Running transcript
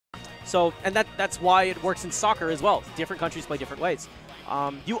So, and that's why it works in soccer as well. Different countries play different ways.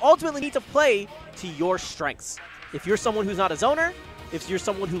 You ultimately need to play to your strengths. If you're someone who's not a zoner, if you're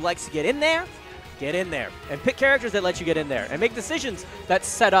someone who likes to get in there and pick characters that let you get in there and make decisions that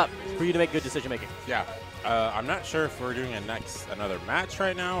set up for you to make good decision making. Yeah. I'm not sure if we're doing another match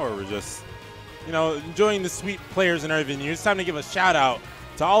right now, or we're just, you know, enjoying the sweet players in our venue. It's time to give a shout out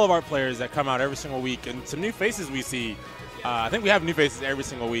to all of our players that come out every single week, and some new faces we see. I think we have new faces every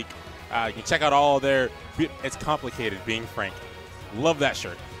single week. You can check out all their. It's complicated being frank. Love that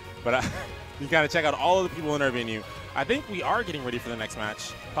shirt, but you gotta check out all of the people in our venue. I think we are getting ready for the next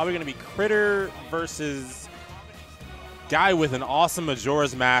match. Probably going to be Critter versus guy with an awesome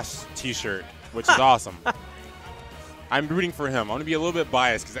Majora's Mask t-shirt, which is awesome. I'm rooting for him. I'm going to be a little bit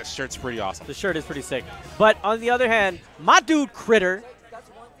biased because that shirt's pretty awesome. The shirt is pretty sick. But on the other hand, my dude Critter,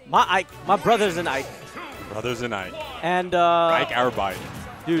 my Ike, my brothers and Ike. Brothers and Ike. And Ike Arbite.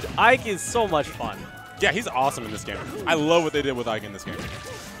 Dude, Ike is so much fun. Yeah, he's awesome in this game. I love what they did with Ike in this game.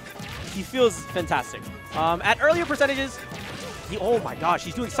 He feels fantastic. At earlier percentages, oh my gosh,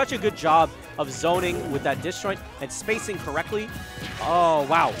 he's doing such a good job of zoning with that disjoint and spacing correctly. Oh,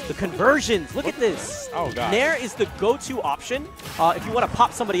 wow. The conversions. Look at this. Oh, God. Nair is the go-to option if you want to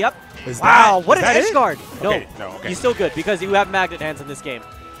pop somebody up. Wow, what an edge guard. Okay, no, okay. He's still good because you have magnet hands in this game.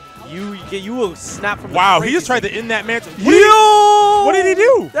 You will snap from the Wow, he just tried to end that man. Yo! What did he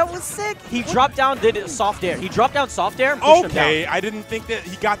do? That was sick. He dropped down, did a soft air. He dropped down soft air and pushed him down. Okay, I didn't think that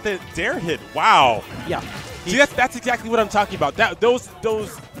he got the dare hit. Wow. Yeah. See, that's exactly what I'm talking about.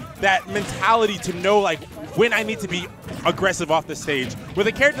 That mentality to know like when I need to be aggressive off the stage. With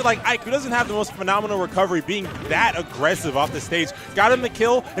a character like Ike, who doesn't have the most phenomenal recovery, being that aggressive off the stage, got him the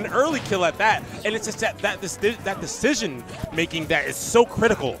kill, an early kill at that, and it's just that decision making that is so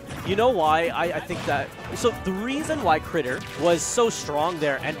critical. You know why I think that? So the reason why Critter was so strong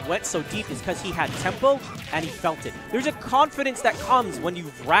there and went so deep is because he had tempo and he felt it. There's a confidence that comes when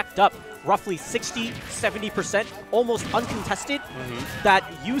you've racked up roughly 60, 70%, almost uncontested, that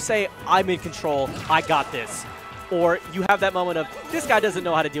you say, I'm in control, I got this. Or you have that moment of, this guy doesn't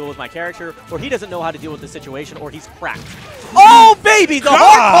know how to deal with my character, or he doesn't know how to deal with the situation, or he's cracked. Oh, baby, the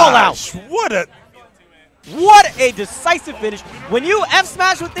hard call out! What a decisive finish. When you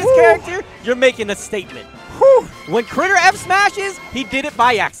F-smash with this character, you're making a statement. Whew. When Critter F-smashes, he did it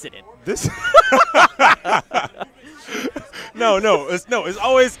by accident. This... No, it's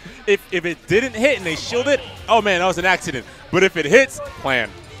always, if it didn't hit and they shield it, oh man, that was an accident. But if it hits,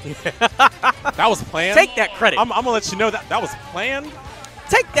 planned. That was planned. Take that credit. I'm gonna let you know that was planned.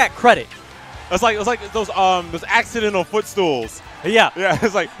 Take that credit. It's like those accidental footstools. Yeah. Yeah,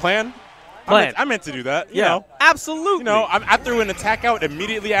 it's like planned. I meant to do that. You know. Absolutely. You know, I threw an attack out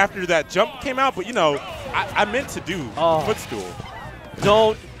immediately after that jump came out, but you know, I meant to do footstool.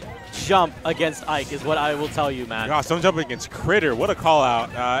 Don't jump against Ike is what I will tell you, man. Gosh, don't jump against Critter. What a call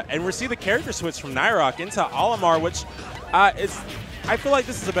out. And we see the character switch from Nyroc into Olimar, which I feel like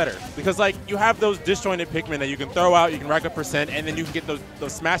this is a better, because like you have those disjointed Pikmin that you can throw out, you can rack up percent, and then you can get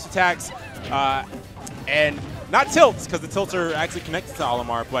those smash attacks, and not tilts, because the tilts are actually connected to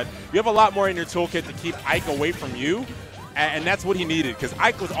Olimar, but you have a lot more in your toolkit to keep Ike away from you, and that's what he needed, because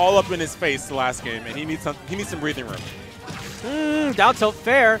Ike was all up in his face the last game, and he needs some breathing room. Down tilt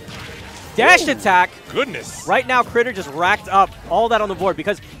fair. Dash attack. Goodness. Right now, Critter just racked up all that on the board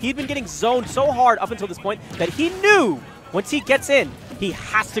because he'd been getting zoned so hard up until this point that he knew once he gets in, he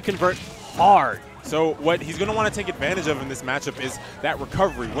has to convert hard. So what he's going to want to take advantage of in this matchup is that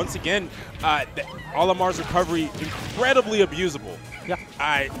recovery. Once again, Olimar's recovery, incredibly abusable.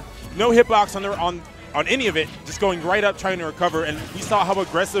 Yeah. No hitbox on any of it, just going right up trying to recover, and we saw how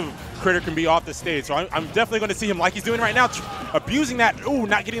aggressive Critter can be off the stage. So I'm definitely going to see him like he's doing right now, abusing that. Ooh,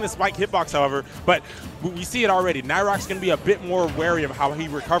 not getting the spike hitbox, however, but we see it already. Nyroc's going to be a bit more wary of how he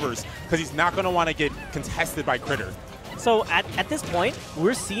recovers because he's not going to want to get contested by Critter. So at this point,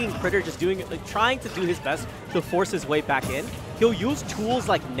 we're seeing Critter just trying to do his best to force his way back in. He'll use tools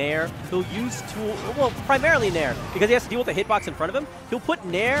like Nair. He'll use primarily Nair, because he has to deal with the hitbox in front of him. He'll put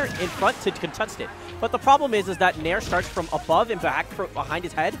Nair in front to contest it. But the problem is that Nair starts from above and back behind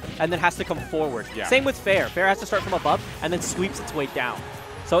his head, and then has to come forward. Yeah. Same with Fair. Fair has to start from above and then sweeps its way down.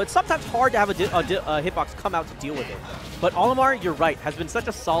 So it's sometimes hard to have a hitbox come out to deal with it. But Olimar, you're right, has been such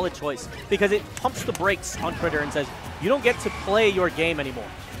a solid choice because it pumps the brakes on Critter and says, you don't get to play your game anymore.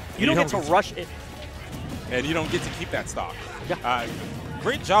 You don't get to rush it. And you don't get to keep that stock. Yeah.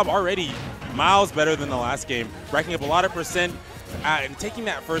 Great job already. Miles better than the last game. Racking up a lot of percent and taking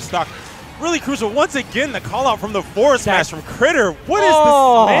that first stock. Really crucial. Once again, the call out from the forward smash from Critter. What is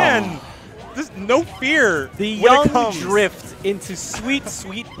this, man? There's no fear. The young drift into sweet,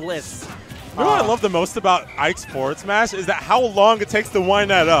 sweet bliss. You know what I love the most about Ike's forward smash is that how long it takes to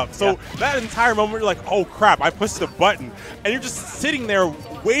wind that up. So that entire moment, you're like, oh crap, I pushed the button. And you're just sitting there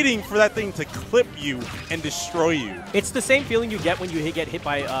waiting for that thing to clip you and destroy you. It's the same feeling you get when you get hit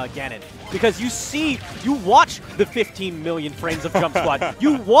by Ganon. Because you watch the 15 million frames of Jump Squad.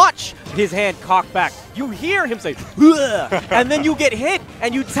 You watch his hand cock back. You hear him say, ugh, and then you get hit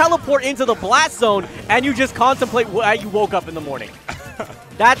and you teleport into the blast zone and you just contemplate why you woke up in the morning.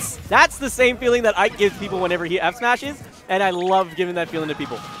 That's the same feeling that Ike gives people whenever he F smashes, and I love giving that feeling to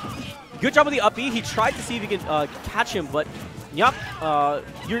people. Good job with the up B. He tried to see if he can catch him, but yup,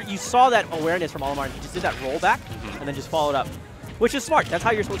 you saw that awareness from Olimar. He just did that rollback and then just followed up, which is smart. That's how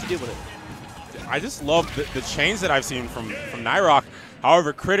you're supposed to deal with it. I just love the change that I've seen from Nyroc.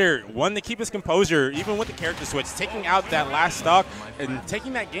 However, Critter won to keep his composure, even with the character switch, taking out that last stock and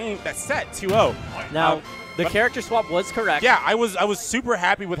taking that set 2-0. Now, the character swap was correct. Yeah, I was super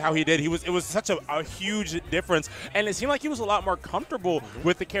happy with how he did. It was such a huge difference, and it seemed like he was a lot more comfortable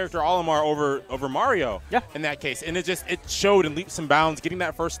with the character Olimar over Mario. Yeah. In that case, and it showed in leaps and bounds, getting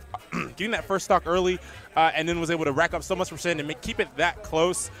that first stock early, and then was able to rack up so much percent and keep it that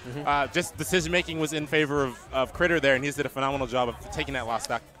close. Just decision making was in favor of Critter there, and he did a phenomenal job of taking that last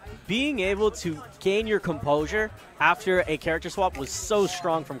stock. Being able to gain your composure after a character swap was so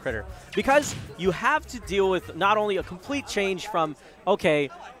strong from Critter, because you have to deal with not only a complete change from, okay,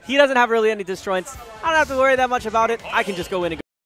 he doesn't have really any disjoints, I don't have to worry that much about it, I can just go in and